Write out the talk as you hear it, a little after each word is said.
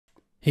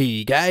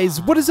Hey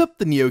guys, what is up?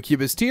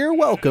 TheNeocubest here.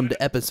 Welcome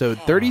to episode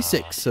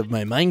 36 of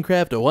my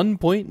Minecraft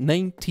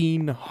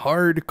 1.19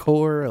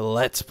 hardcore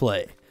Let's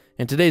Play.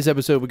 In today's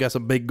episode, we got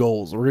some big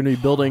goals. We're going to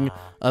be building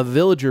a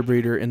villager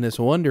breeder in this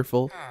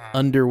wonderful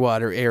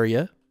underwater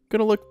area.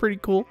 Gonna look pretty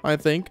cool, I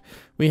think.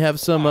 We have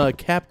some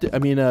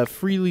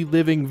freely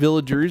living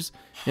villagers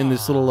in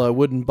this little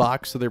wooden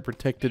box, so they're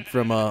protected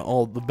from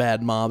all the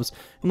bad mobs.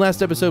 In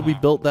last episode, we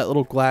built that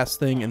little glass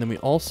thing, and then we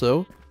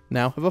also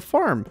now have a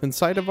farm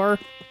inside of our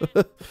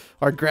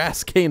our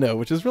grass cano,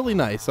 which is really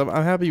nice. I'm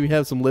happy we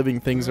have some living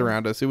things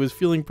around us. It was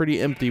feeling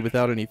pretty empty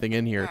without anything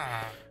in here.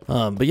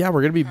 But yeah,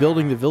 we're gonna be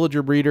building the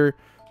villager breeder,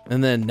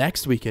 and then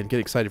next weekend, get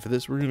excited for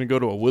this, we're gonna go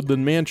to a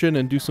woodland mansion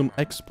and do some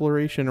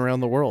exploration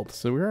around the world.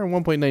 So we're on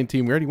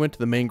 1.19. We already went to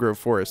the mangrove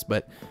forest,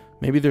 but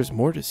maybe there's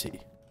more to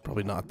see.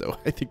 Probably not though.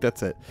 I think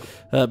that's it.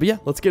 But yeah,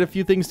 let's get a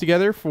few things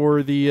together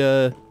for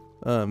the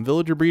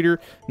villager breeder.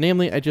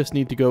 Namely, I just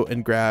need to go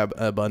and grab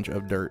a bunch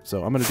of dirt.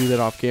 So I'm gonna do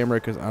that off camera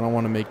because I don't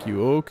want to make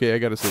you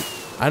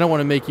I don't want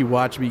to make you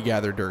watch me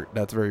gather dirt.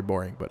 That's very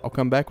boring. But I'll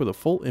come back with a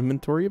full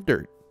inventory of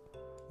dirt.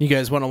 You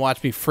guys want to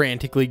watch me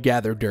frantically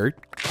gather dirt?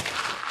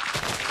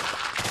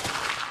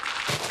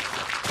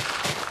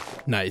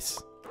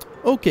 Nice.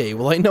 Okay,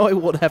 well I know I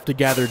won't have to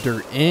gather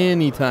dirt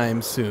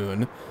anytime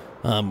soon.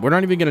 We're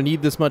not even gonna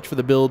need this much for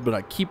the build, but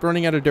I keep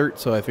running out of dirt,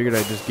 so I figured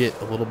I'd just get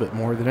a little bit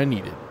more than I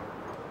needed.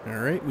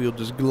 Alright, we'll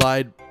just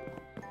glide.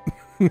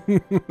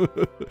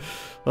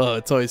 Oh,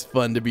 it's always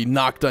fun to be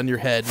knocked on your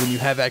head when you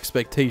have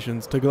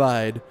expectations to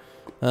glide.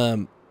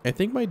 I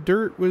think my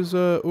dirt was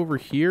over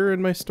here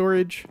in my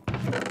storage.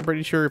 I'm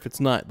pretty sure. If it's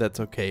not, that's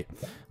okay.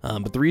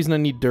 But the reason I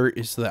need dirt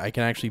is so that I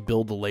can actually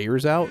build the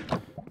layers out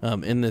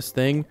in this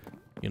thing.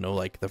 You know,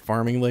 like the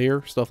farming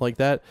layer, stuff like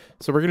that.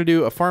 So we're going to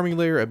do a farming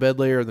layer, a bed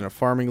layer, then a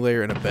farming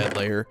layer, and a bed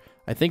layer.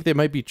 I think they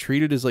might be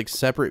treated as like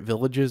separate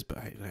villages, but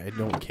I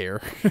don't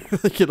care.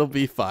 Like, it'll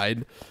be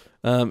fine.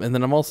 And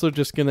then I'm also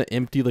just going to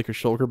empty like a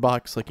shulker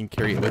box so I can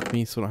carry it with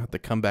me so I don't have to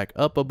come back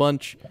up a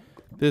bunch.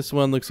 This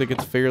one looks like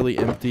it's fairly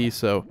empty,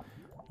 so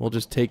we'll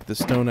just take the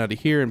stone out of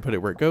here and put it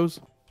where it goes.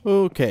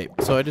 Okay,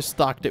 so I just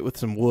stocked it with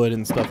some wood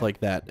and stuff like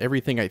that.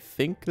 Everything I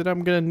think that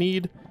I'm going to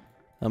need.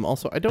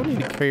 Also, I don't need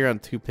to carry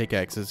around 2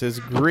 pickaxes. As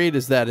great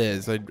as that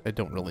is, I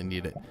don't really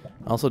need it.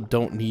 I also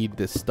don't need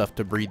this stuff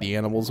to breed the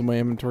animals in my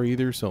inventory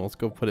either, so let's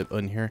go put it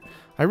in here.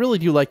 I really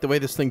do like the way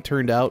this thing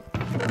turned out.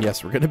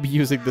 Yes, we're going to be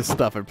using this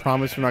stuff. I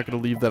promise we're not going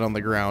to leave that on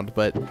the ground,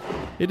 but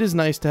it is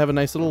nice to have a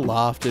nice little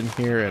loft in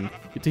here, and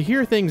to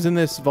hear things in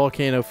this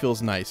volcano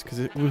feels nice,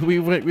 because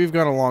we've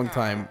gone a long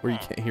time where you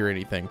can't hear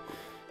anything.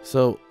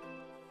 So,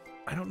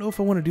 I don't know if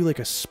I want to do like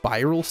a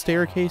spiral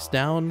staircase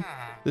down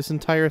this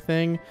entire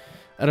thing.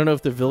 I don't know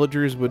if the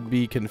villagers would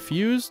be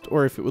confused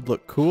or if it would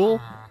look cool.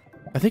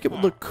 I think it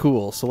would look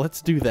cool, so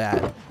let's do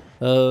that.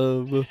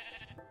 I'm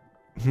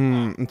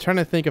trying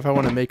to think if I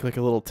want to make like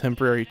a little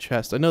temporary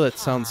chest. I know that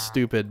sounds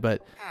stupid,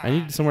 but I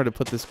need somewhere to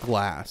put this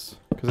glass.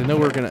 Because I know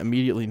we're going to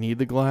immediately need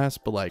the glass,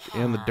 but like,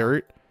 and the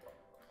dirt.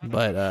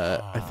 But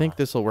I think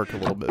this will work a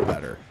little bit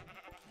better.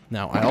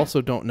 Now, I also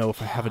don't know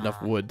if I have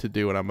enough wood to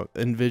do what I'm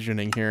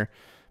envisioning here.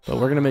 But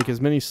we're going to make as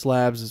many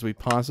slabs as we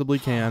possibly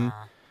can.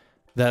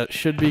 That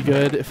should be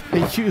good. If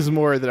I use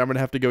more, then I'm going to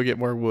have to go get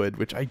more wood,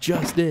 which I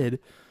just did.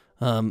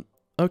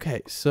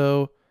 Okay,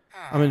 so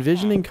I'm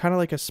envisioning kind of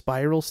like a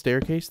spiral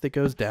staircase that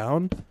goes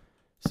down.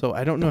 So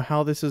I don't know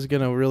how this is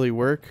going to really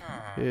work,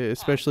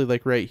 especially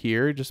like right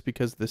here, just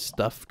because this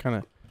stuff kind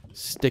of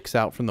sticks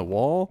out from the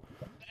wall.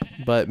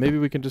 But maybe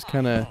we can just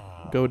kind of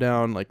go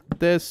down like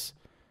this.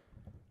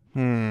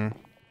 I'm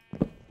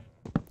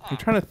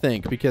trying to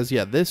think, because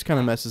yeah, this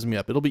kind of messes me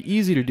up. It'll be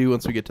easy to do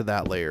once we get to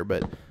that layer,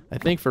 but I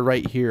think for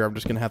right here, I'm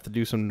just going to have to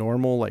do some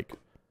normal, like,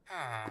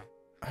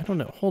 I don't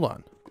know, hold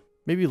on.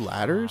 Maybe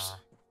ladders?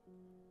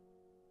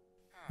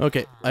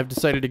 Okay, I've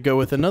decided to go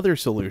with another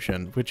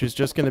solution, which is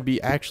just going to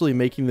be actually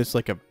making this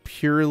like a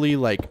purely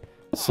like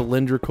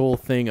cylindrical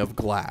thing of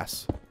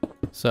glass.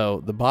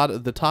 So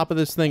the top of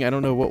this thing, I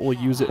don't know what we'll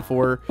use it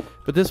for,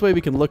 but this way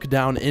we can look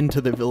down into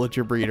the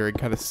villager breeder and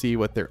kind of see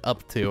what they're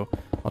up to.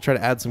 I'll try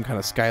to add some kind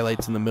of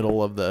skylights in the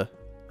middle of the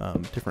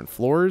different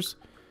floors.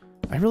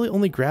 I really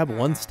only grabbed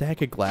 1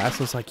 stack of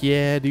glass. I was like,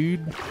 yeah,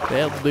 dude,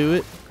 that'll do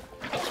it.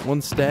 Just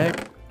 1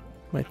 stack.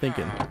 What am I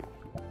thinking?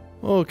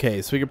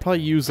 Okay, so we could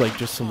probably use like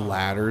just some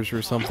ladders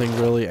or something,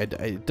 really.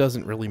 It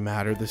doesn't really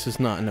matter. This is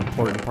not an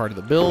important part of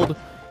the build.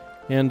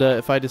 And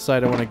if I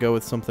decide I want to go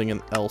with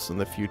something else in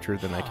the future,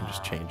 then I can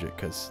just change it,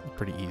 because it's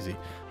pretty easy.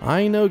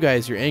 I know,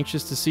 guys, you're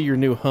anxious to see your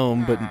new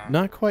home, but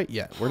not quite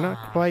yet. We're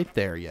not quite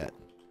there yet.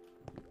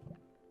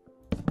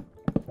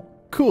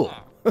 Cool.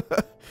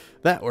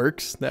 That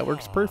works. That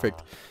works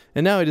perfect.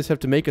 And now I just have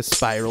to make a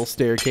spiral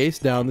staircase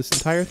down this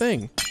entire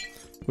thing.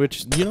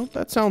 Which, you know,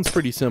 that sounds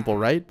pretty simple,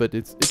 right? But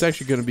it's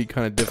actually going to be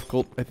kind of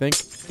difficult, I think.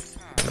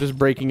 I'm just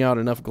breaking out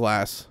enough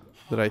glass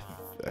that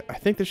I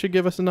think this should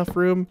give us enough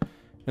room.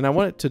 And I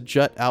want it to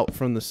jut out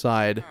from the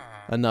side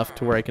enough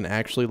to where I can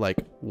actually, like,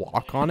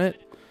 walk on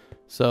it.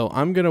 So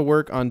I'm going to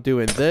work on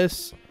doing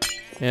this.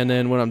 And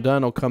then when I'm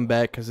done, I'll come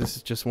back because this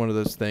is just one of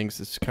those things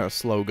that's kind of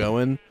slow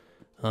going.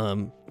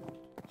 You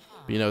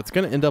know, it's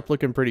going to end up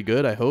looking pretty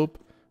good, I hope.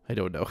 I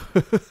don't know.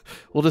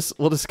 We'll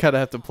just kind of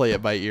have to play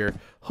it by ear.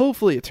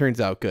 Hopefully it turns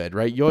out good,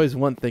 right? You always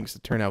want things to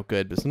turn out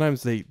good, but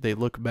sometimes they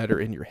look better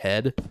in your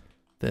head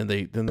than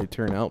they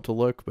turn out to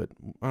look. But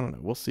I don't know.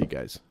 We'll see,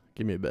 guys.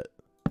 Give me a bit.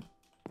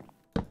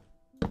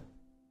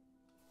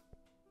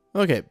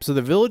 Okay, so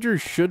the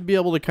villagers should be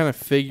able to kind of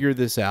figure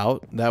this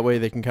out. That way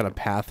they can kind of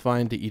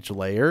pathfind to each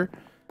layer.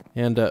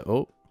 And,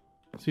 oh,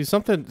 see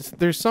something,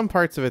 there's some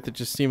parts of it that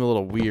just seem a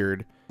little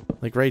weird.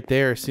 Like right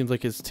there, seems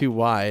like it's too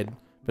wide.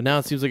 But now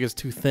it seems like it's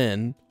too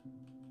thin.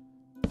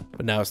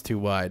 But now it's too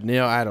wide. You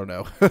know, I don't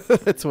know.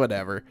 It's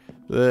whatever.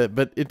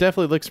 But it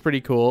definitely looks pretty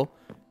cool.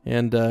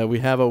 And we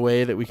have a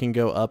way that we can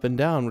go up and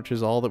down, which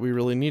is all that we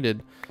really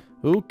needed.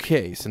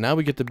 Okay, so now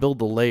we get to build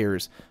the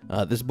layers.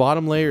 This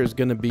bottom layer is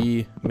going to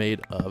be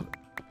made of...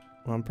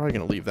 Well, I'm probably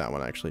going to leave that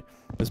one, actually.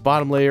 This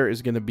bottom layer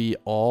is going to be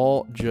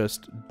all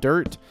just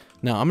dirt.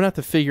 Now, I'm going to have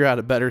to figure out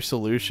a better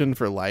solution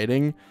for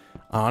lighting.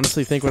 I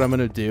honestly think what I'm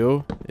going to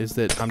do is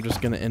that I'm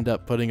just going to end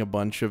up putting a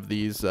bunch of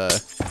these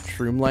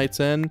shroom lights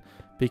in,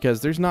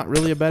 because there's not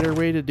really a better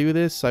way to do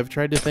this. I've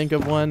tried to think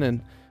of one,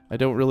 and I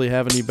don't really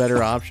have any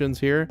better options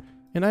here.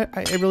 And I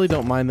really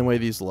don't mind the way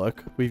these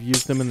look. We've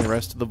used them in the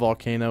rest of the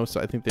volcano,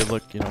 so I think they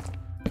look, you know,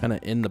 kind of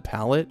in the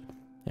palette.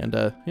 And,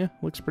 yeah,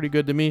 looks pretty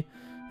good to me.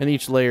 And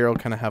each layer will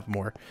kind of have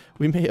more.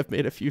 We may have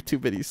made a few too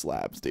many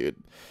slabs, dude.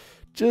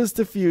 Just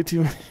a few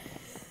too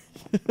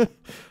many.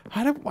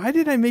 Why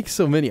did I make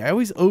so many? I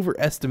always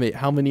overestimate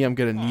how many I'm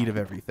going to need of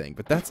everything.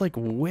 But that's, like,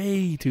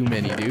 way too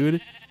many,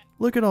 dude.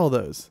 Look at all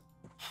those.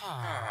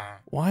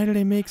 Why did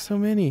I make so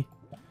many?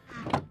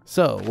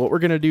 So, what we're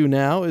going to do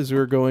now is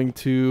we're going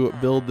to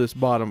build this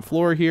bottom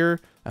floor here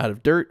out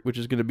of dirt, which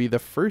is going to be the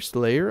first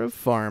layer of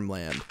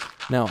farmland.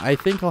 Now, I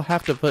think I'll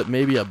have to put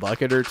maybe a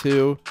bucket or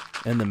two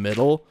in the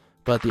middle,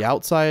 but the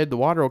outside, the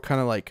water will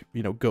kind of like,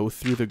 you know, go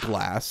through the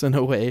glass in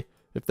a way,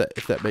 if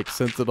that makes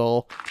sense at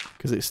all,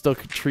 because it still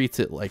treats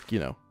it like, you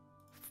know,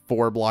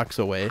 4 blocks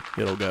away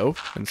it'll go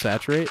and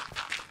saturate.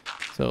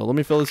 So let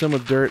me fill this in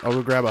with dirt. I'll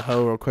go grab a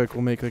hoe real quick.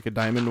 We'll make like a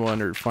diamond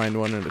one or find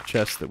one in a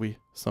chest that we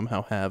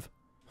somehow have.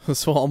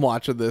 So while I'm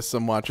watching this,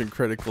 I'm watching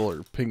Critical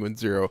or Penguin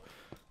Zero.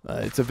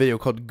 It's a video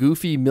called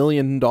Goofy $1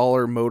 Million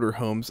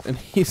Motorhomes, and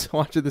he's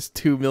watching this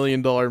 $2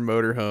 million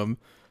motorhome.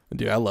 And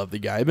dude, I love the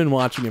guy. I've been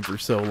watching him for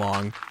so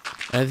long.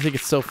 And I think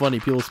it's so funny.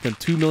 People spend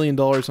 $2 million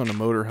on a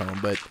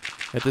motorhome, but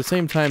at the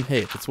same time, hey,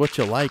 if it's what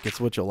you like, it's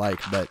what you like.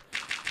 But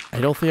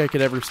I don't think I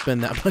could ever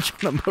spend that much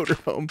on a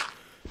motorhome.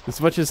 As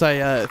much as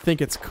I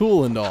think it's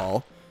cool and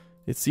all,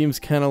 it seems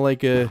kind of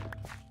like a...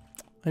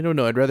 I don't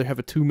know, I'd rather have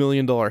a $2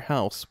 million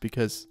house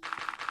because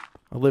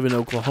I live in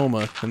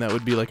Oklahoma and that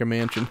would be like a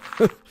mansion.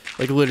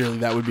 Like literally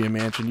that would be a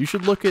mansion. You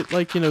should look at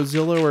like, you know,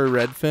 Zillow or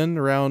Redfin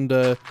around,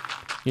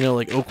 you know,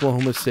 like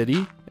Oklahoma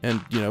City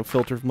and, you know,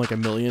 filter from like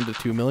 $1 million to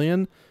 $2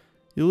 million.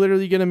 You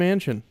literally get a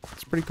mansion.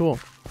 It's pretty cool.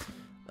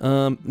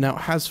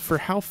 Now as for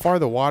how far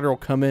the water will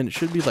come in, it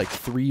should be like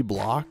 3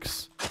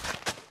 blocks.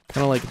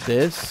 Kind of like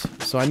this.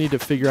 So I need to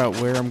figure out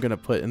where I'm going to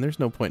put, and there's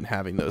no point in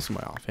having those in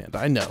my offhand.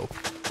 I know.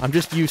 I'm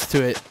just used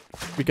to it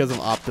because of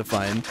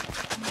Optifine.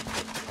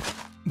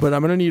 But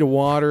I'm going to need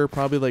water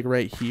probably like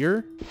right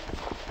here,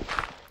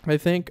 I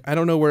think. I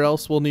don't know where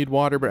else we'll need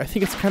water, but I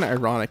think it's kind of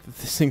ironic that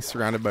this thing's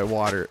surrounded by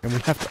water and we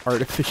have to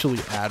artificially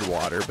add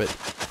water. But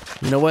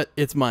you know what?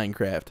 It's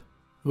Minecraft.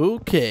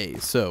 Okay,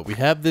 so we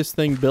have this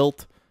thing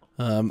built.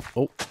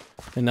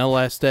 And now the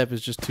last step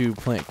is just to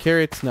plant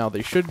carrots. Now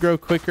they should grow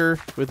quicker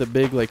with a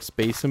big like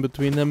space in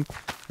between them.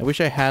 I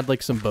wish I had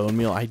like some bone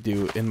meal. I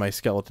do in my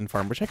skeleton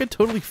farm, which I could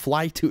totally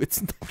fly to.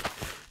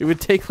 It would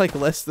take like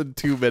less than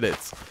 2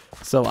 minutes.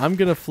 So I'm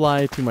gonna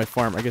fly to my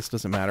farm. I guess it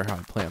doesn't matter how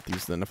I plant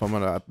these then. If I'm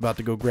about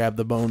to go grab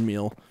the bone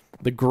meal,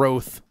 the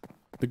growth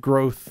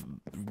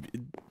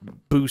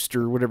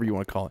booster, whatever you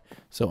want to call it.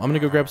 So I'm gonna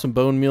go grab some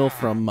bone meal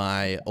from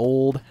my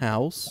old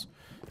house,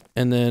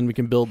 and then we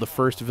can build the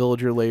first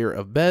villager layer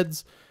of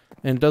beds.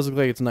 And it does look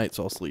like it's night,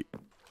 so I'll sleep.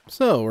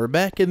 So we're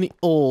back in the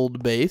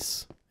old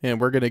base, and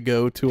we're going to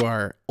go to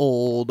our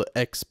old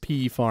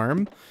XP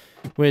farm,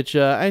 which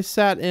I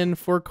sat in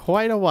for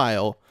quite a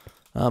while.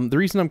 The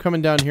reason I'm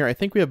coming down here, I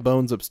think we have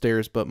bones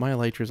upstairs, but my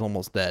elytra's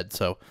almost dead,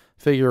 so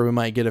figure we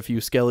might get a few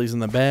skellies in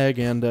the bag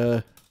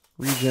and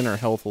regen our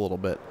health a little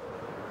bit.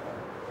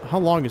 How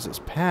long is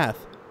this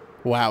path?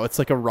 Wow, it's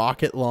like a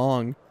rocket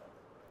long.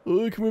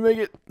 Ooh, can we make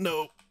it?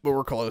 No, but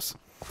we're close.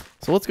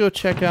 So let's go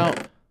check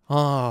out...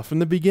 Ah, from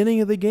the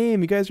beginning of the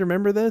game. You guys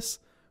remember this?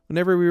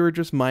 Whenever we were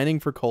just mining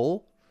for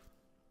coal?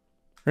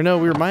 Or no,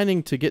 we were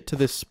mining to get to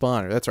this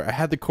spawner. That's right. I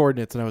had the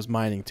coordinates and I was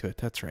mining to it.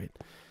 That's right.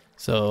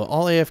 So,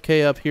 all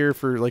AFK up here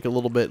for like a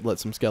little bit. Let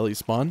some skellies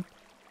spawn.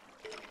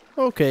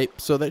 Okay,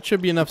 so that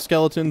should be enough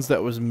skeletons.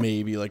 That was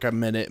maybe like a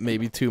minute,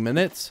 maybe 2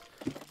 minutes.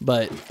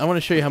 But I want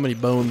to show you how many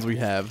bones we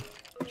have.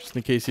 Just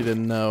in case you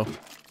didn't know.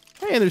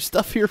 Hey, there's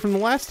stuff here from the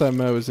last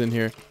time I was in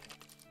here.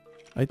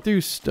 I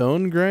threw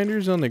stone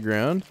grinders on the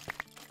ground.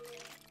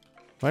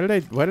 Why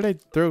did I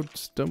throw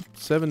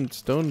 7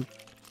 stone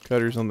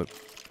cutters on the...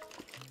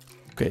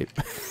 Okay.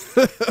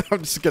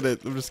 I'm just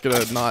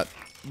gonna not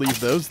leave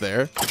those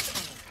there.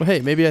 Well, hey,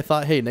 maybe I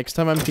thought, hey, next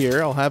time I'm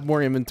here, I'll have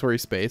more inventory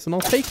space and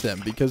I'll take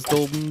them because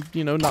they'll,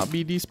 you know, not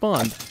be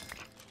despawned.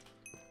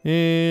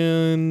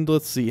 And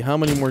let's see, how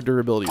many more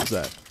durability is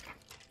that?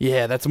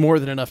 Yeah, that's more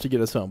than enough to get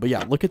us home. But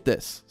yeah, look at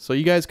this. So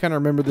you guys kind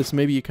of remember this.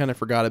 Maybe you kind of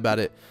forgot about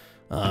it.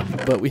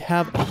 But we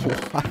have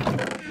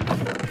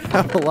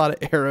a lot of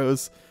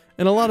arrows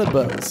and a lot of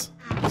bows.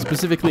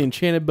 Specifically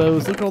enchanted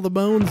bows. Look at all the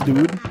bones,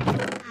 dude.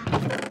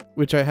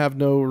 Which I have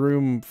no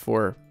room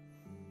for.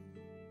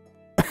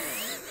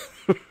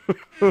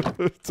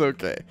 It's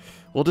okay.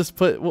 We'll just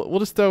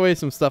throw away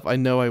some stuff I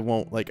know I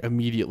won't like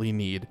immediately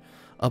need.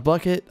 A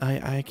bucket,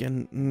 I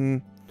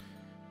can...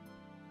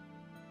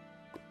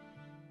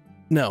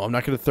 No, I'm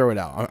not going to throw it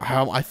out.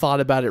 I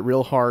thought about it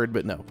real hard,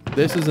 but no.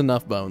 This is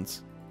enough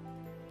bones.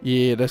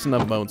 Yeah, that's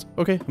enough bones.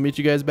 Okay, I'll meet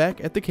you guys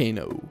back at the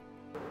Kano.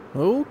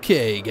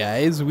 Okay,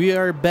 guys, we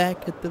are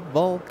back at the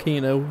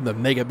volcano, the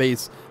mega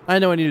base. I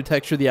know I need to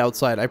texture the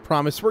outside. I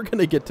promise we're going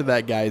to get to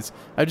that, guys.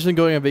 I've just been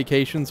going on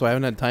vacation, so I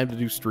haven't had time to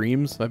do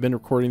streams. I've been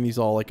recording these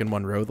all like in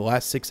one row. The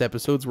last 6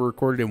 episodes were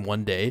recorded in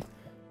one day,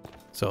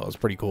 so it was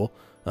pretty cool.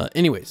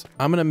 Anyways,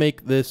 I'm going to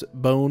make this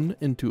bone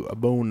into a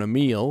bone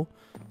meal.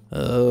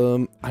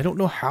 I don't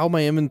know how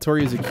my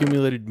inventory has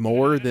accumulated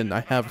more than I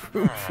have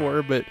room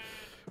for, but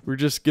we're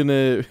just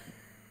gonna...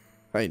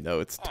 I know,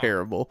 it's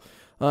terrible.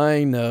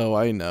 I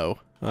know.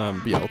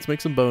 But yeah, let's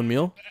make some bone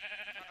meal.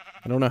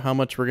 I don't know how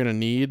much we're gonna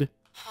need.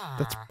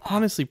 That's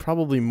honestly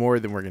probably more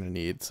than we're gonna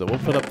need, so we'll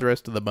put up the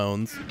rest of the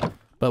bones.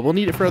 But we'll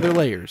need it for other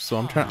layers, so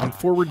I'm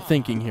forward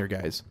thinking here,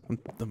 guys.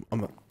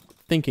 I'm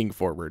thinking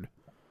forward.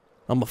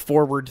 I'm a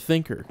forward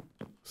thinker.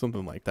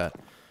 Something like that.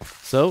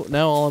 So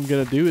now all I'm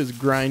going to do is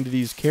grind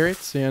these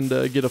carrots and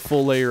get a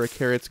full layer of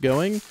carrots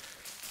going.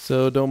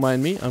 So don't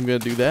mind me. I'm going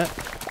to do that.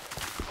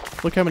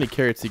 Look how many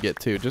carrots you get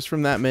too. Just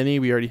from that many,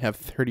 we already have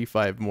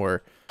 35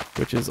 more,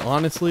 which is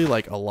honestly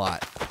like a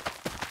lot.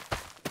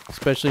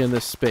 Especially in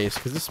this space,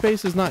 because this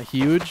space is not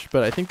huge,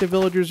 but I think the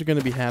villagers are going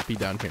to be happy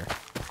down here.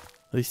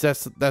 At least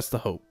that's the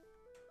hope.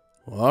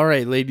 Well, all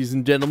right, ladies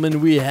and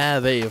gentlemen, we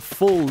have a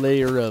full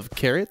layer of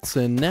carrots,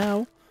 and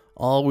now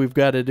all we've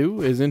got to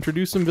do is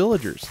introduce some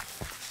villagers.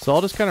 So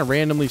I'll just kind of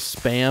randomly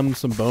spam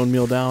some bone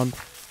meal down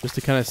just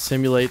to kind of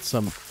simulate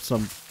some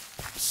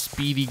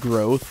speedy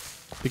growth,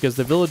 because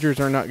the villagers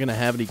are not going to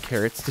have any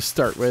carrots to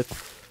start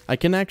with. I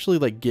can actually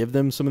like give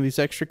them some of these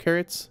extra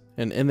carrots,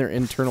 and in their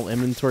internal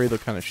inventory they'll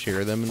kind of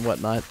share them and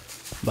whatnot.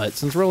 But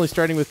since we're only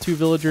starting with 2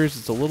 villagers,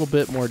 it's a little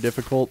bit more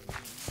difficult.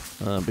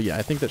 But yeah,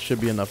 I think that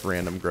should be enough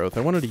random growth.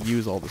 I wanted to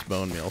use all this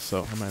bone meal,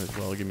 so I might as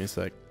well. Give me a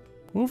sec.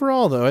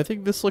 Overall, though, I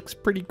think this looks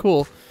pretty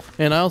cool,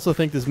 and I also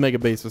think this mega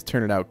base is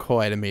turning out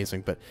quite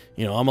amazing, but,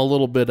 you know, I'm a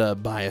little bit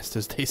biased,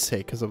 as they say,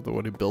 because of the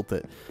one who built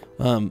it.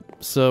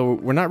 So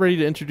we're not ready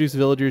to introduce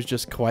villagers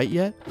just quite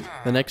yet.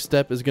 The next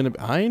step is going to be...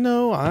 I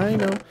know.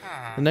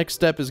 The next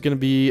step is going to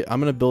be, I'm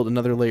going to build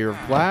another layer of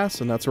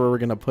glass, and that's where we're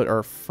going to put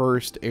our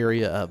first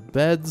area of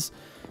beds.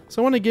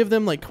 So I want to give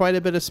them, like, quite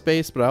a bit of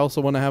space, but I also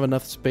want to have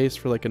enough space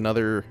for, like,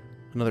 another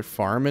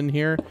farm in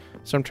here.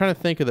 So I'm trying to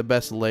think of the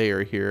best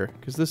layer here,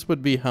 because this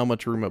would be how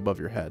much room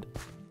above your head.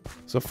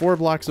 So 4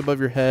 blocks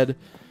above your head,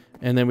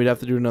 and then we'd have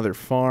to do another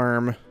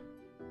farm,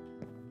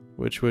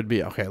 which would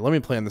be... Okay, let me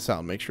plan this out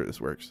and make sure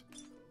this works.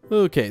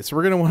 Okay, so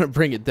we're going to want to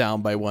bring it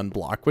down by 1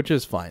 block, which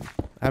is fine.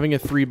 Having a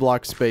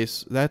 3-block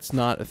space, that's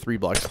not a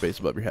 3-block space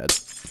above your head.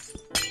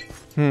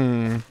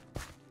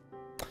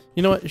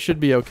 You know what? It should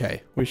be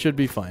okay. We should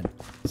be fine.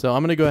 So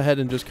I'm going to go ahead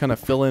and just kind of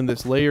fill in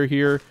this layer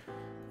here,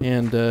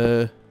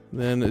 and...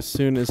 then as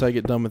soon as I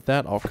get done with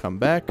that, I'll come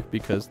back,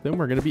 because then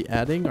we're going to be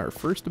adding our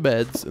first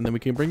beds, and then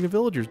we can bring the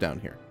villagers down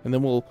here. And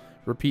then we'll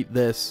repeat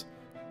this,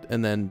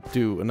 and then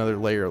do another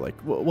layer. Like,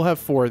 we'll have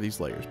 4 of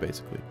these layers,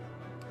 basically.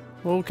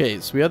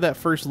 Okay, so we have that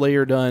first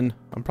layer done.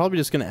 I'm probably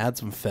just going to add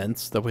some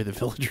fence, that way the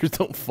villagers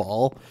don't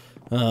fall.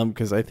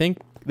 Because I think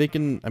they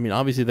can, I mean,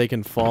 obviously they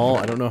can fall.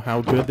 I don't know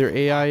how good their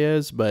AI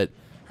is, but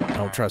I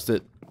don't trust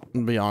it.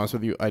 To be honest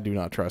with you, I do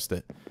not trust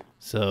it.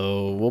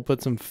 So we'll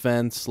put some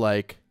fence,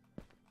 like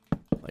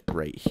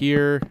right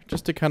here,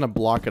 just to kind of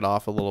block it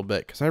off a little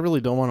bit, because I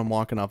really don't want them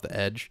walking off the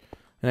edge.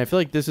 And I feel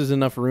like this is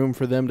enough room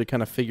for them to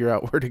kind of figure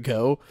out where to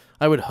go.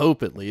 I would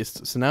hope, at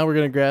least. So now we're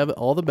going to grab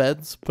all the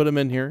beds, put them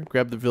in here,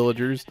 grab the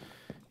villagers,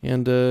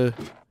 and you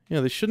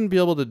know, they shouldn't be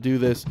able to do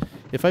this.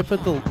 If I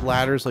put the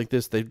ladders like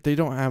this, they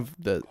don't have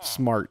the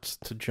smarts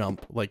to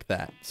jump like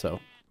that, so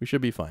we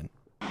should be fine.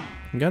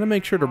 You got to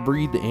make sure to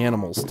breed the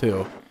animals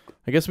too.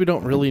 I guess we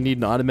don't really need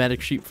an automatic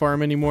sheep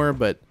farm anymore,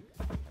 but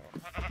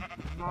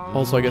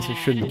also, I guess I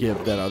shouldn't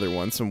give that other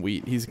one some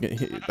wheat.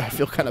 I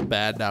feel kind of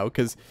bad now,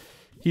 because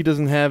he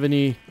doesn't have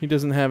any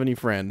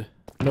friend.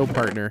 No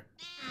partner.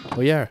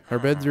 Oh yeah, our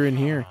beds are in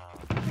here.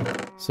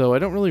 So I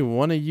don't really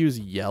want to use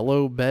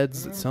yellow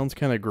beds. It sounds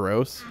kind of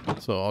gross.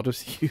 So we'll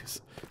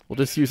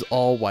just use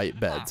all white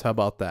beds. How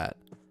about that?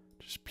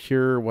 Just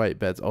pure white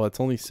beds. Oh, it's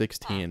only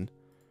 16.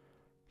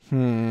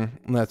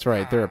 That's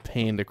right. They're a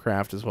pain to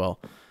craft as well.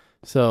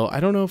 So I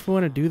don't know if we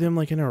want to do them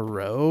like in a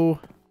row.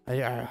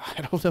 I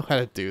don't know how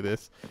to do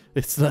this.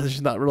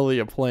 There's not really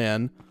a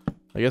plan.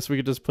 I guess we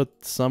could just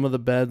put some of the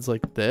beds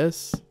like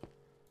this.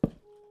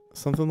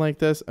 Something like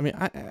this. I mean,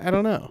 I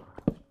don't know.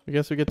 I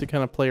guess we get to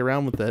kind of play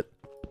around with it.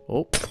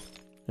 Oh,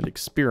 and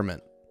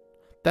experiment.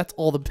 That's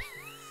all the...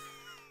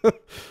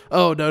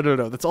 Oh,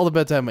 no. That's all the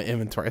beds I have in my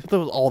inventory. I thought that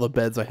was all the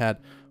beds I had.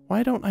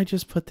 Why don't I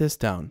just put this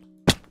down?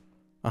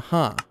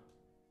 I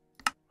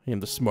am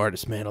the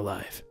smartest man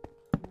alive.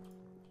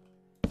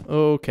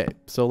 Okay,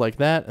 so like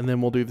that, and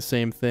then we'll do the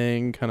same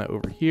thing kind of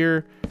over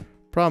here.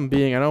 Problem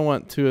being, I don't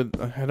want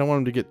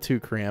them to get too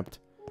cramped.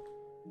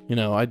 You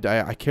know, I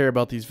care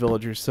about these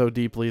villagers so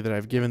deeply that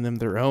I've given them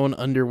their own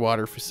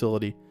underwater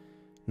facility.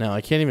 Now,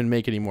 I can't even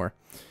make any more.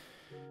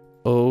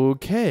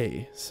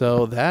 Okay,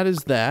 so that is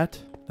that.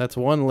 That's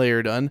one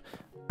layer done.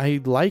 I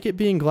like it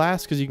being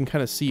glass because you can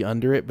kind of see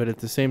under it, but at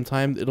the same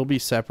time, it'll be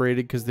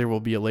separated because there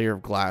will be a layer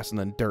of glass and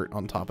then dirt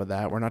on top of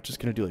that. We're not just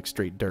going to do like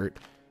straight dirt.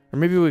 Or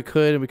maybe we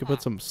could, and we could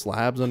put some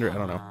slabs under it. I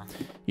don't know.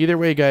 Either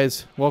way,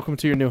 guys, welcome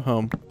to your new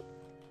home.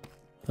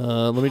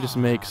 Let me just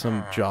make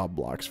some job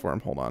blocks for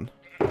him. Hold on.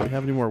 Do we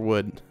have any more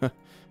wood?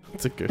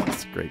 That's a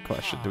great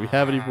question. Do we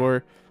have any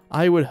more?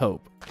 I would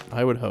hope. So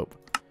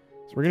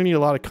we're going to need a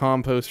lot of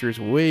composters,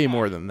 way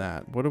more than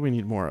that. What do we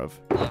need more of?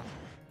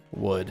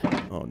 Wood.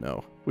 Oh,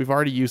 no. We've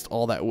already used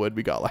all that wood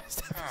we got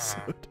last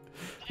episode.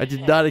 I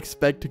did not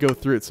expect to go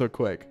through it so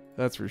quick.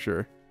 That's for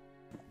sure.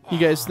 You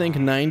guys think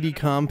 90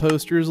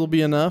 composters will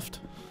be enough?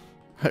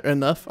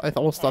 Enough? I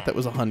almost thought that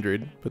was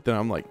 100, but then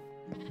I'm like,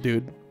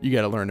 dude, you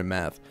got to learn to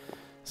math.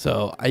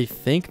 So I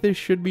think this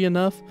should be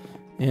enough,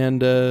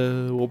 and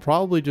we'll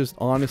probably just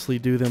honestly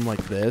do them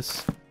like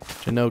this,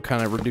 which I know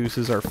kind of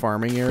reduces our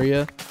farming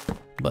area,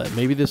 but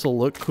maybe this will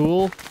look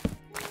cool.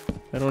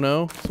 I don't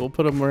know. So we'll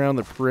put them around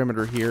the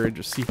perimeter here and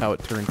just see how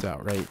it turns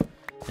out, right?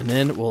 And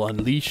then we'll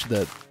unleash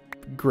the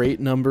great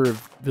number of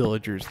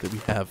villagers that we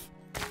have.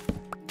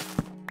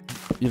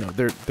 You know,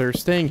 they're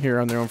staying here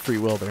on their own free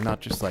will. They're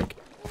not just like,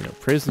 you know,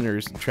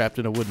 prisoners and trapped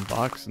in a wooden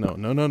box. No.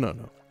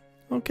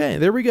 Okay,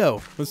 there we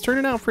go. It's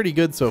turning out pretty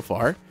good so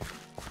far.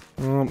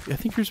 I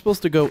think you're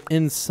supposed to go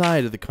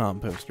inside of the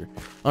composter.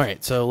 All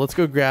right, so let's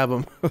go grab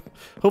them.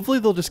 Hopefully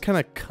they'll just kind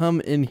of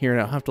come in here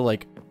and I'll have to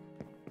like...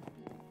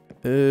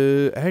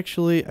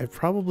 actually, I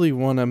probably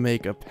want to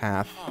make a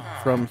path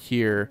from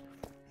here.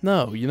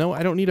 No, you know,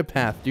 I don't need a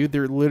path, dude.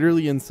 They're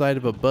literally inside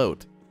of a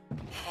boat.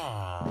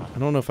 I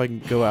don't know if I can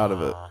go out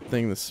of a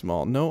thing this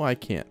small. No, I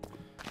can't.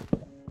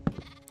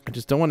 I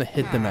just don't want to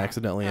hit them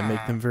accidentally and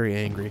make them very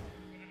angry.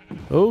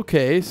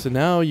 Okay, so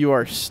now you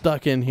are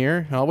stuck in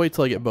here. I'll wait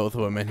till I get both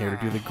of them in here to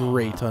do the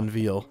great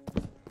unveil.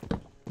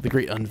 The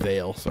great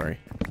unveil, sorry.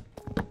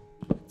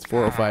 It's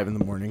 4:05 in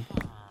the morning.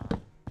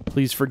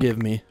 Please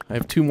forgive me. I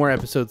have 2 more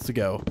episodes to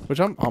go, which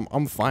I'm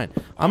fine.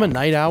 I'm a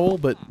night owl,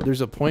 but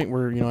there's a point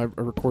where, you know,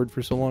 I record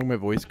for so long my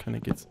voice kind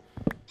of gets...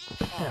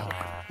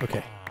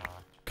 Okay.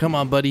 Come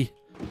on, buddy.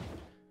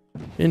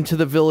 Into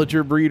the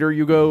villager breeder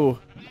you go.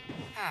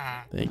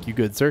 Thank you,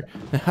 good sir.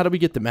 Now, how do we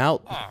get them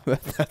out?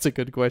 That's a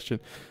good question.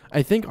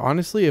 I think,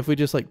 honestly, if we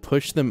just, like,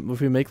 push them...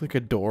 If we make, like, a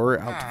door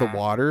out to the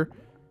water,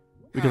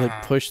 we could,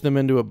 like, push them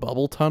into a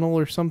bubble tunnel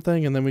or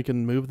something, and then we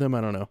can move them.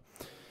 I don't know.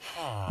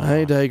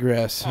 I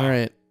digress. All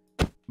right.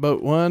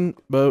 Boat 1.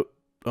 Boat...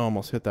 Oh,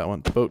 almost hit that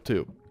one. Boat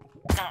 2.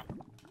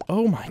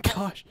 Oh, my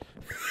gosh.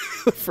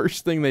 The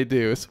first thing they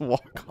do is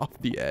walk off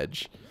the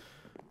edge.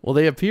 Well,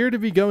 they appear to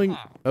be going...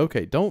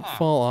 Okay, don't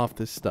fall off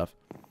this stuff.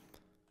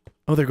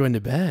 Oh, they're going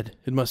to bed.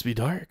 It must be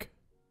dark.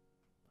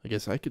 I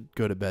guess I could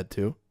go to bed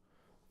too.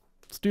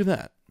 Let's do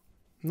that.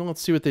 Now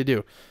let's see what they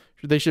do.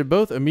 They should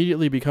both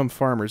immediately become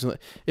farmers.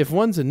 If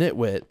one's a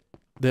nitwit,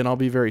 then I'll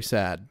be very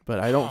sad. But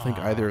I don't think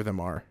either of them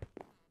are.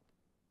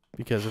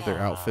 Because of their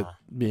outfit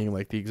being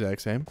like the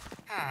exact same.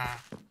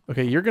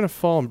 Okay, you're going to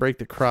fall and break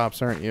the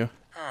crops, aren't you?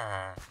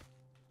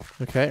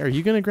 Okay, are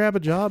you going to grab a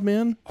job,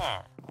 man?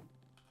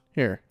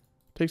 Here.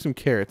 Take some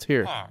carrots.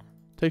 Here.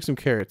 Take some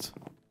carrots.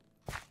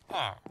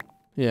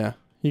 Yeah.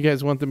 You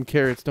guys want them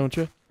carrots, don't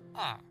you?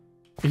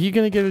 Are you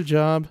going to get a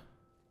job?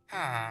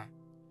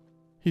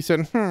 He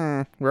said,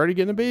 we're already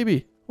getting a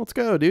baby. Let's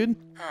go, dude.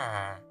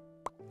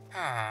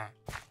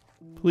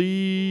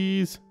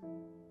 Please.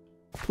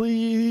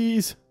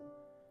 Please.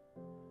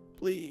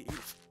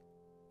 Please.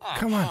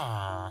 Come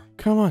on.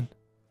 Come on.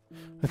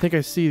 I think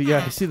I see,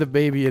 yeah, I see the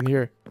baby in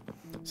here.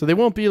 So they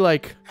won't be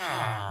like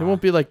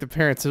the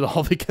parents at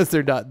all because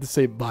they're not the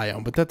same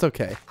biome, but that's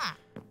okay.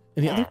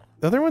 And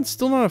the other one's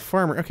still not a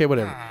farmer. Okay,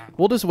 whatever.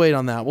 We'll just wait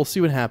on that. We'll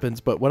see what happens.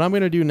 But what I'm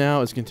going to do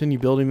now is continue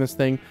building this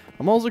thing.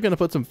 I'm also going to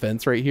put some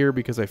fence right here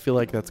because I feel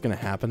like that's going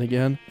to happen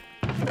again.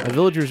 The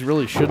villagers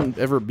really shouldn't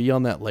ever be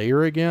on that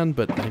layer again,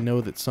 but I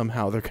know that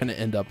somehow they're going to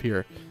end up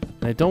here.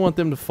 And I don't want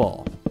them to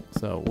fall.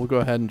 So we'll go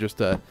ahead and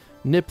just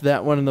nip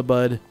that one in the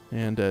bud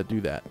and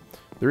do that.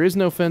 There is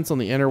no fence on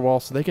the inner wall,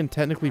 so they can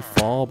technically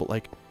fall, but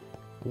like,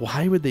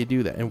 why would they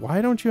do that? And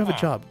why don't you have a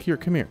job? Here,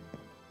 come here.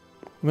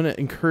 I'm going to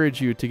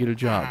encourage you to get a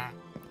job.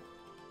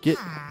 Get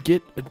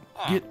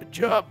a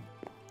job,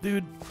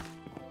 dude.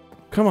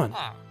 Come on.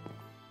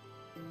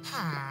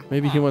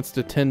 Maybe he wants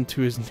to tend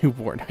to his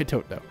newborn. I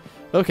don't know.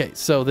 Okay,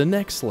 so the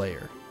next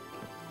layer.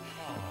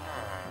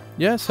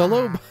 Yes,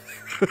 hello.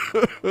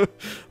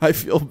 I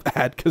feel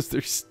bad because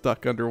they're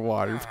stuck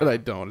underwater, but I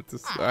don't. It's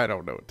just, I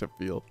don't know what to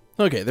feel.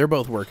 Okay, they're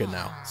both working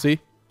now. See?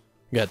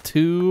 We got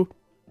 2,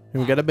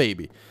 and we got a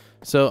baby.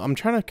 So I'm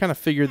trying to kind of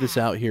figure this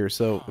out here.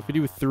 So if we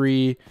do a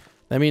 3,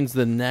 that means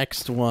the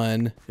next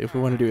one, if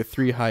we want to do a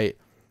 3 height,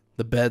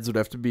 the beds would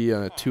have to be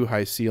on a 2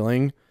 high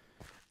ceiling.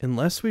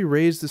 Unless we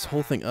raise this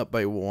whole thing up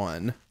by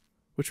 1,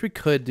 which we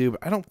could do,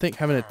 but I don't think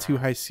having a 2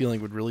 high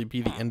ceiling would really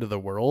be the end of the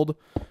world.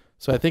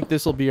 So I think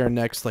this will be our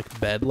next like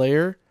bed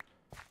layer.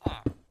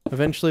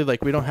 Eventually,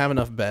 like, we don't have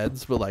enough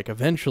beds, but like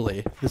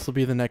eventually this will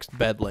be the next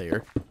bed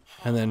layer.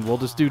 And then we'll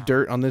just do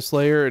dirt on this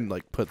layer and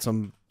like put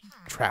some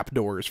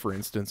trapdoors, for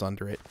instance,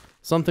 under it.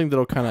 Something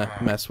that'll kind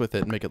of mess with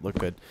it and make it look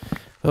good.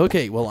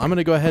 Okay, well, I'm going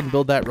to go ahead and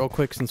build that real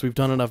quick since we've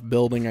done enough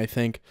building, I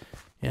think.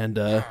 And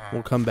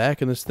we'll come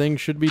back and this thing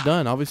should be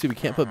done. Obviously, we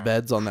can't put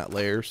beds on that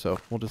layer, so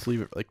we'll just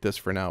leave it like this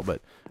for now.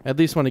 But I at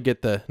least want to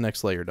get the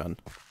next layer done.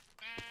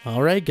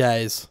 All right,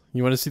 guys.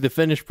 You want to see the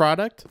finished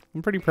product?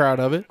 I'm pretty proud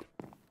of it.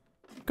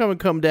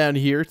 Come down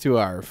here to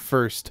our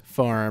first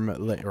farm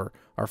layer,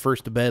 our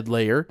first bed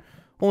layer.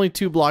 Only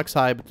 2 blocks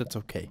high, but that's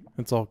okay.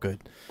 It's all good.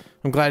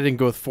 I'm glad I didn't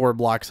go with 4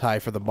 blocks high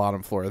for the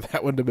bottom floor.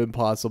 That wouldn't have been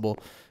possible.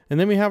 And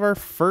then we have our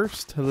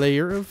first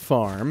layer of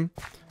farm.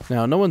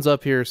 Now, no one's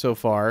up here so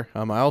far.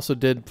 I also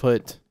did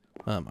put...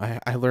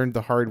 I learned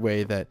the hard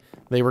way that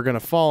they were going to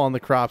fall on the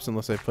crops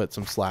unless I put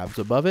some slabs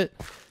above it.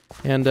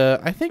 And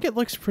I think it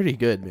looks pretty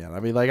good, man. I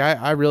mean, like,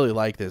 I really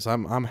like this.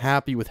 I'm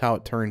happy with how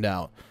it turned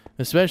out.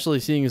 Especially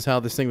seeing as how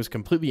this thing was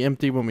completely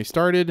empty when we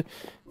started,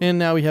 and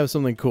now we have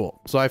something cool.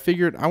 So I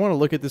figured I want to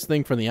look at this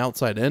thing from the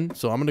outside in,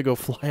 so I'm going to go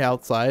fly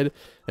outside,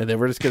 and then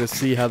we're just going to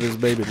see how this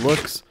baby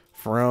looks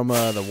from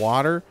the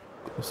water,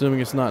 assuming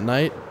it's not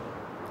night.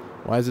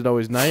 Why is it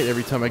always night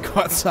every time I go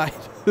outside?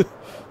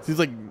 Seems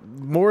like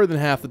more than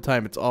half the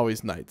time it's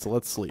always night, so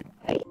let's sleep.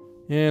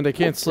 And I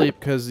can't sleep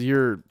because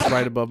you're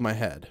right above my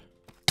head.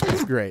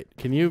 That's great.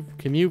 Can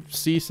you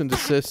cease and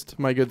desist,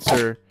 my good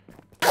sir?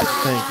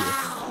 Thank you.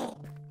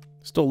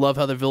 Still love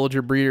how the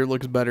villager breeder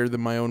looks better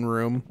than my own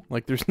room.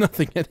 Like, there's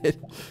nothing in it.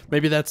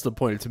 Maybe that's the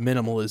point. It's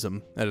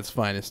minimalism at its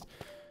finest.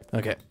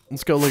 Okay,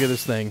 let's go look at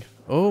this thing.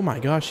 Oh my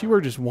gosh, you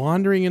were just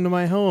wandering into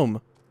my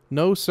home.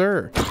 No,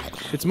 sir.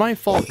 It's my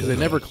fault because I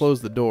never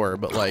closed the door,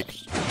 but, like,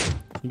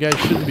 you guys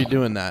shouldn't be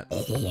doing that.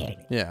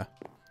 Yeah.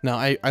 Now,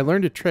 I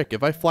learned a trick.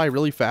 If I fly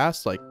really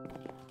fast, like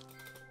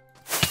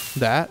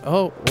that.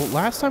 Oh, well,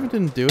 last time I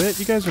didn't do it.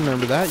 You guys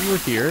remember that? You were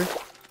here.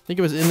 I think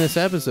it was in this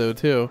episode,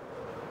 too.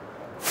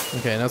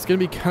 Okay, now it's going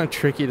to be kind of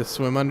tricky to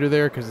swim under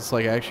there because it's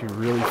like actually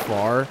really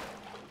far.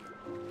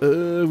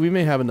 We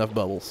may have enough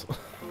bubbles.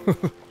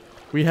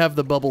 We have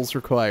the bubbles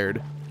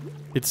required.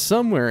 It's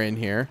somewhere in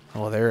here.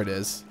 Oh, there it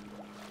is.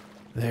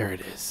 There it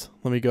is.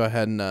 Let me go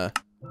ahead and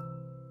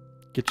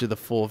get you the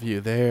full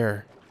view.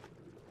 There.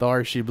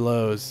 There she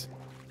blows.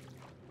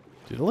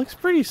 Dude, it looks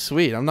pretty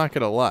sweet. I'm not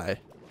going to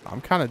lie.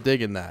 I'm kind of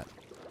digging that.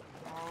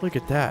 Look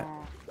at that.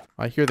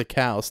 I hear the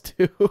cows,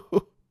 too.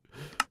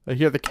 I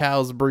hear the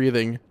cows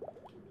breathing.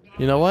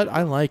 You know what?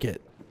 I like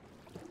it.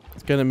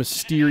 It's got a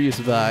mysterious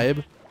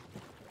vibe.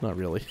 Not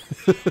really.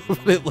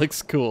 But it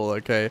looks cool,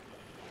 okay?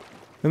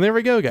 And there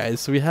we go, guys.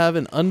 So we have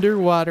an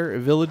underwater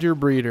villager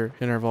breeder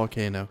in our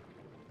volcano.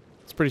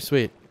 It's pretty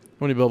sweet.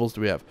 How many bubbles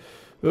do we have?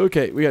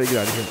 Okay, we gotta get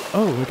out of here.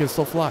 Oh, we can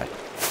still fly.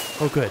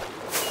 Oh, good.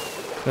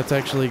 That's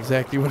actually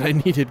exactly what I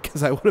needed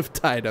because I would have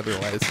died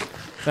otherwise.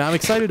 Now, I'm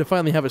excited to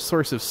finally have a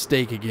source of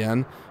steak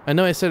again. I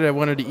know I said I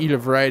wanted to eat a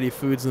variety of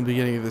foods in the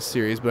beginning of this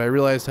series, but I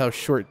realized how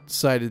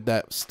short-sighted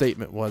that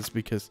statement was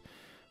because,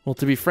 well,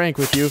 to be frank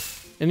with you,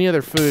 any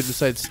other food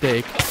besides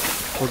steak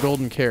or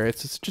golden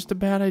carrots, it's just a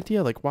bad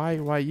idea. Like,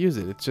 why use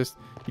it? It's just,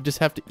 you just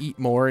have to eat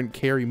more and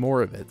carry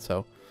more of it.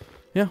 So,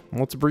 yeah,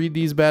 let's breed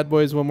these bad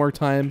boys one more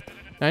time.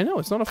 I know,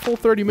 it's not a full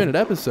 30-minute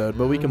episode,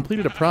 but we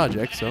completed a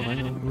project, so I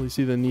don't really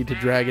see the need to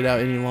drag it out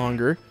any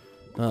longer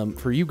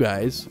for you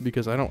guys,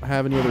 because I don't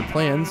have any other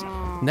plans.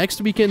 Next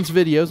weekend's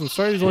videos, I'm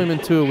sorry there's only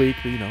been 2 a week,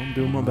 but, you know, I'm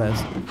doing my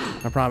best.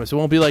 I promise. It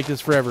won't be like this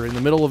forever. In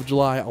the middle of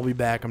July, I'll be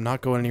back. I'm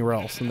not going anywhere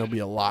else, and there'll be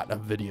a lot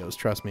of videos,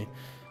 trust me.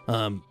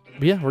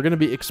 But yeah, we're going to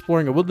be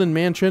exploring a woodland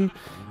mansion.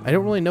 I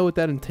don't really know what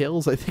that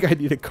entails. I think I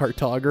need a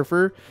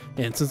cartographer.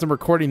 And since I'm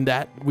recording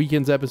that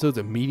weekend's episodes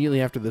immediately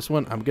after this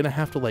one, I'm going to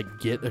have to, like,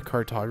 get a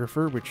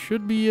cartographer, which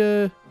should be,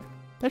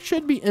 that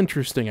should be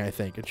interesting, I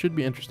think. It should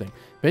be interesting.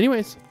 But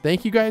anyways,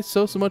 thank you guys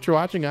so much for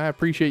watching. I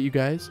appreciate you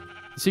guys.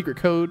 The secret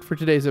code for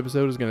today's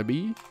episode is going to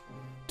be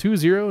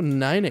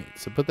 2098.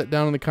 So put that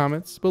down in the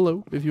comments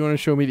below if you want to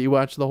show me that you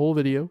watched the whole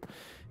video.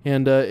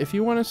 And if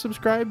you want to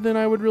subscribe, then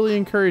I would really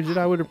encourage it.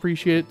 I would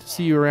appreciate it to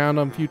see you around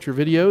on future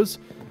videos.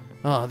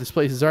 Oh, this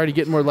place is already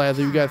getting more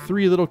lively. We got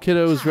 3 little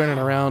kiddos running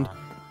around.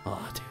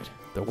 Oh, dude,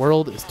 the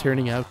world is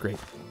turning out great.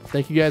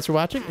 Thank you guys for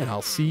watching, and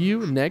I'll see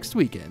you next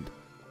weekend.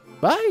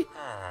 Bye!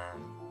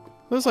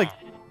 It was like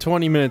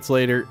 20 minutes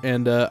later,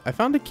 and I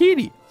found a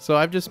kitty. So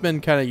I've just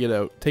been kind of, you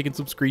know, taking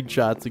some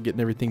screenshots and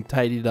getting everything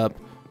tidied up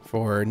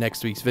for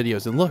next week's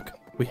videos. And look,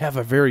 we have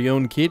our very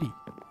own kitty.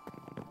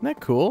 Isn't that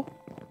cool?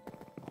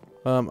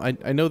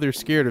 I know they're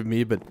scared of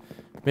me, but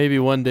maybe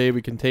one day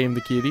we can tame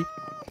the kitty.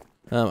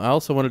 I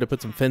also wanted to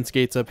put some fence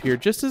gates up here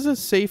just as a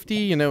safety,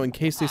 you know, in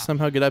case they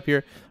somehow get up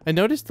here. I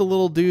noticed the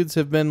little dudes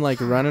have been like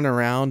running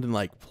around and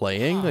like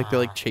playing, like they're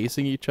like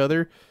chasing each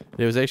other.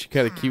 It was actually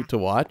kind of cute to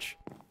watch.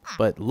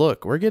 But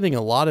look, we're getting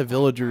a lot of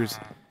villagers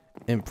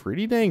and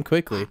pretty dang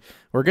quickly.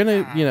 We're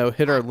gonna, you know,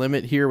 hit our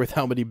limit here with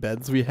how many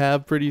beds we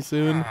have pretty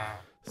soon.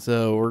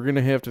 So we're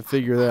gonna have to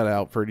figure that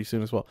out pretty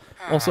soon as well.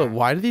 Also,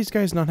 why do these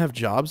guys not have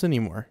jobs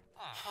anymore?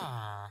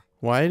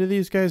 Why do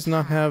these guys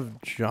not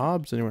have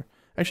jobs anymore?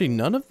 Actually,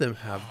 none of them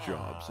have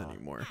jobs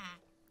anymore.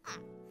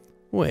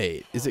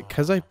 Wait, is it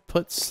because I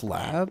put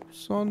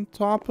slabs on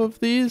top of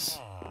these?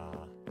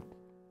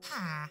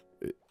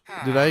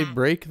 Did I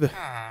break the...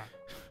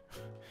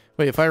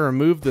 Wait, if I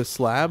remove the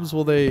slabs,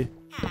 will they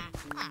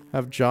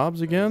have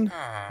jobs again?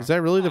 Is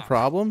that really the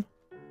problem?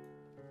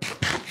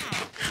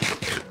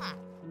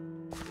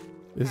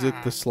 Is it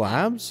the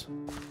slabs?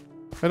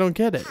 I don't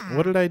get it.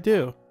 What did I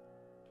do?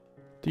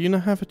 Do you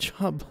not have a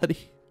job,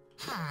 buddy?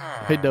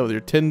 I know, they're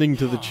tending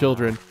to the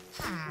children.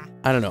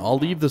 I don't know. I'll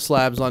leave the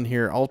slabs on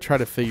here. I'll try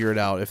to figure it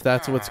out. If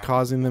that's what's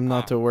causing them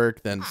not to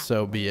work, then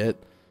so be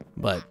it.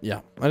 But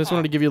yeah, I just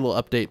wanted to give you a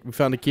little update. We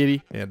found a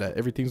kitty, and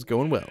everything's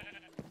going well.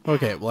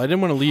 Okay, well, I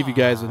didn't want to leave you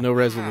guys with no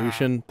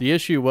resolution. The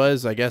issue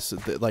was, I guess,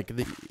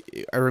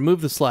 I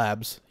removed the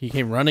slabs. He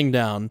came running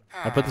down.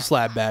 I put the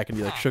slab back, and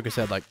he like shook his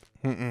head like,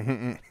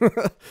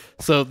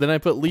 So then I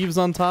put leaves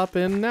on top,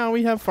 and now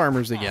we have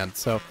farmers again.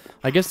 So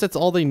I guess that's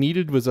all they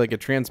needed was like a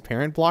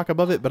transparent block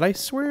above it. But I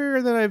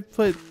swear that I've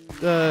put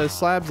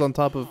slabs on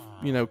top of,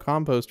 you know,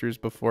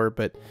 composters before.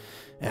 But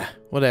yeah,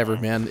 whatever,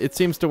 man. It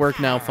seems to work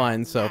now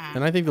fine. So,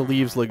 and I think the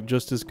leaves look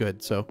just as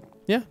good. So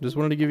yeah, just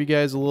wanted to give you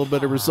guys a little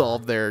bit of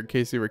resolve there in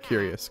case you were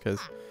curious.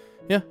 Because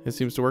yeah, it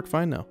seems to work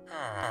fine now.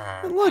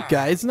 And look,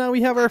 guys, now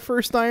we have our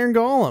first iron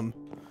golem.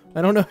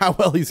 I don't know how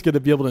well he's going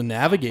to be able to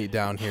navigate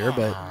down here,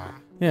 but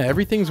yeah,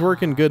 everything's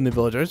working good in the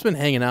village. I've just been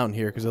hanging out in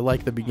here because I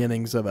like the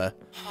beginnings of a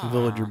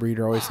villager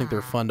breeder. I always think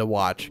they're fun to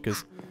watch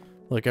because,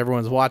 look,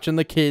 everyone's watching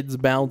the kids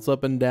bounce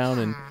up and down,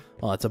 and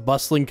well, it's a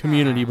bustling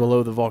community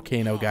below the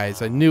volcano,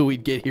 guys. I knew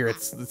we'd get here at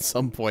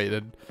some point,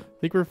 and I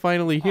think we're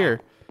finally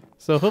here.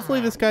 So hopefully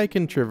this guy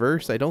can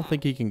traverse. I don't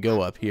think he can go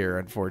up here,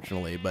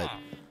 unfortunately, but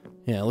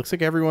yeah, it looks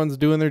like everyone's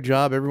doing their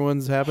job.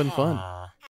 Everyone's having fun.